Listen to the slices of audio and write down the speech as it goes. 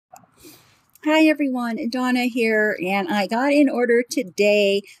Hi everyone, Donna here, and I got an order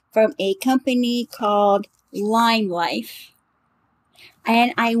today from a company called Limelife.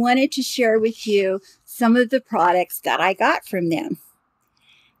 And I wanted to share with you some of the products that I got from them.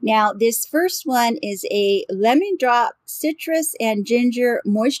 Now, this first one is a lemon drop citrus and ginger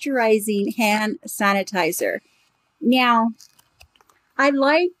moisturizing hand sanitizer. Now, I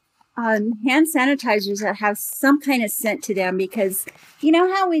like hand sanitizers that have some kind of scent to them because you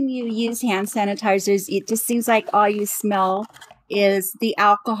know how when you use hand sanitizers, it just seems like all you smell is the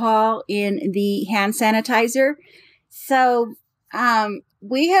alcohol in the hand sanitizer. So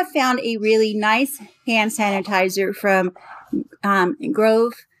we have found a really nice hand sanitizer from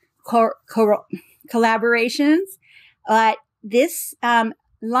Grove Collaborations. This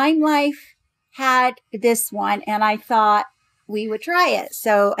Limelife had this one, and I thought we would try it.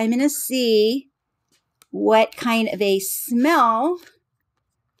 So I'm going to see what kind of a smell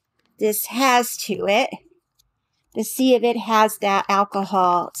this has to it to see if it has that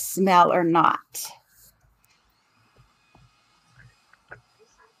alcohol smell or not.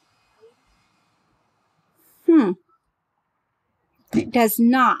 It does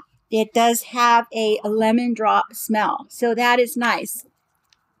not. It does have a lemon drop smell. So that is nice.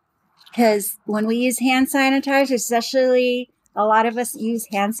 Because when we use hand sanitizers, especially a lot of us use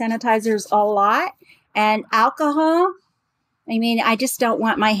hand sanitizers a lot, and alcohol, I mean, I just don't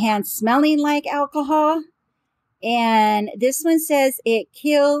want my hands smelling like alcohol. And this one says it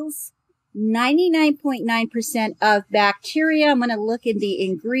kills 99.9% of bacteria. I'm going to look in the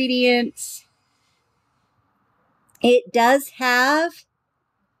ingredients. It does have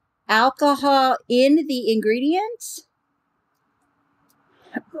alcohol in the ingredients.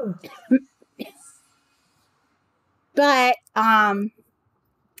 But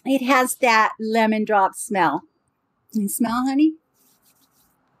it has that lemon drop smell. Can you smell, honey?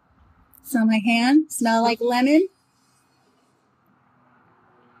 Smell my hand? Smell like lemon?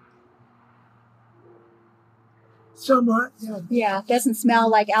 Somewhat, yeah. Yeah, it doesn't smell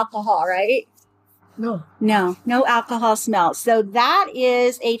like alcohol, right? No. No alcohol smell. So that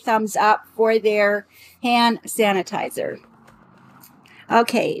is a thumbs up for their hand sanitizer.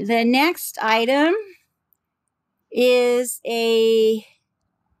 Okay, the next item is a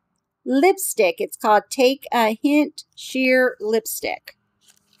lipstick. It's called Take a Hint Sheer Lipstick.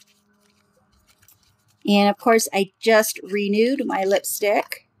 And of course, I just renewed my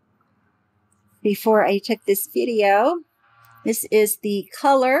lipstick before I took this video. This is the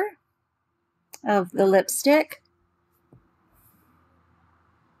color of the lipstick.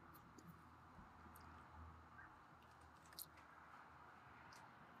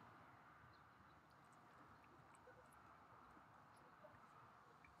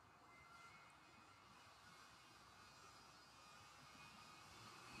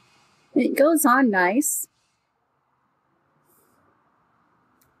 It goes on nice.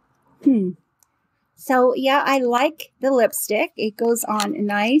 So yeah, I like the lipstick. It goes on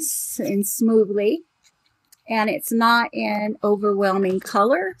nice and smoothly. And it's not an overwhelming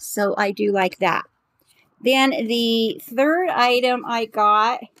color, so I do like that. Then the third item I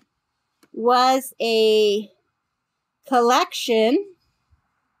got was a collection.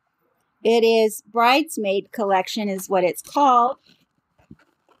 It is Bridesmaid Collection is what it's called.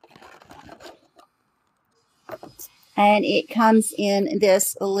 And it comes in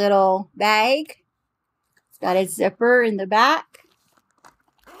this little bag. It's got a zipper in the back.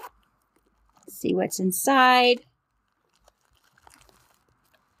 Let's see what's inside.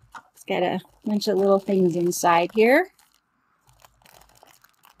 It's got a bunch of little things inside here.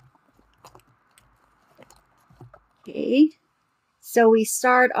 Okay, so we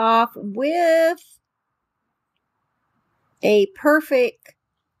start off with a perfect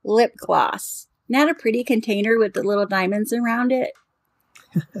lip gloss. Not a pretty container with the little diamonds around it.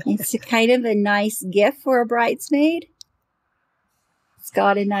 It's kind of a nice gift for a bridesmaid. It's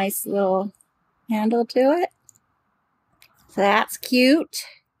got a nice little handle to it. So that's cute.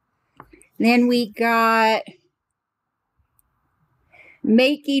 Then we got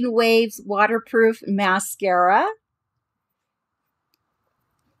Making Waves Waterproof Mascara.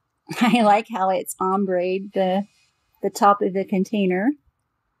 I like how it's ombre'd the top of the container.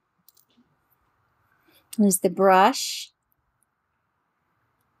 There's the brush.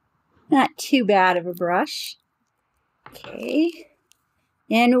 Not too bad of a brush. Okay.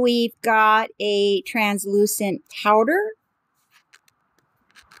 And we've got a translucent powder.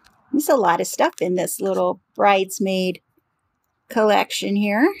 There's a lot of stuff in this little bridesmaid collection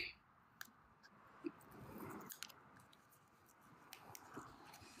here.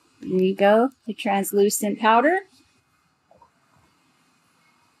 There you go, the translucent powder.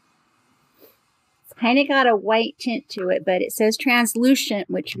 kind of got a white tint to it, but it says translucent,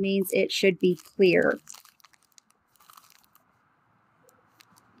 which means it should be clear.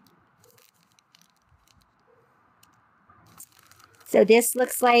 So this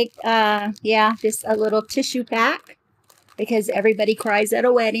looks like, yeah, just a little tissue pack because everybody cries at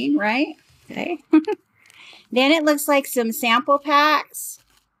a wedding, right? Okay. Then it looks like some sample packs.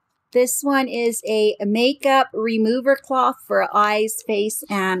 This one is a makeup remover cloth for eyes, face,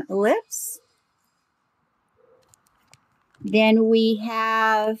 and lips. Then we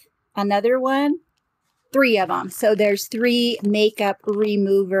have another one, 3 of them. So there's 3 makeup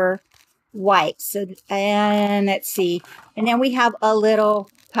remover wipes. So, and let's see. And then we have a little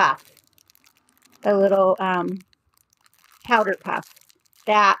puff, a little powder puff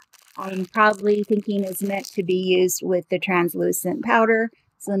that I'm probably thinking is meant to be used with the translucent powder.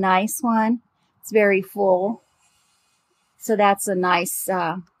 It's a nice one. It's very full. So that's a nice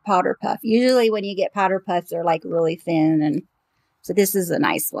powder puff. Usually when you get powder puffs, they're like really thin. And so this is a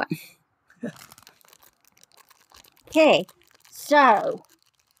nice one. Okay, so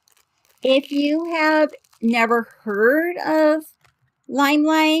if you have never heard of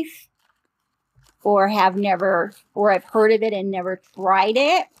Limelife or have heard of it and never tried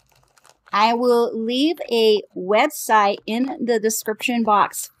it, I will leave a website in the description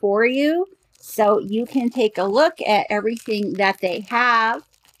box for you so you can take a look at everything that they have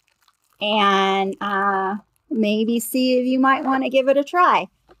and maybe see if you might want to give it a try.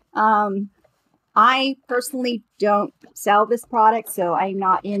 I personally don't sell this product, so I'm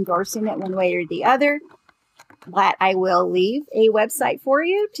not endorsing it one way or the other, but I will leave a website for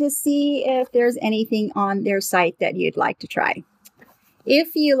you to see if there's anything on their site that you'd like to try.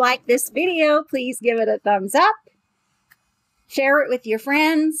 If you like this video, please give it a thumbs up, share it with your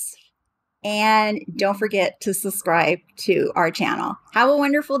friends, and don't forget to subscribe to our channel. Have a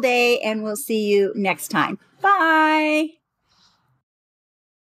wonderful day, and we'll see you next time. Bye!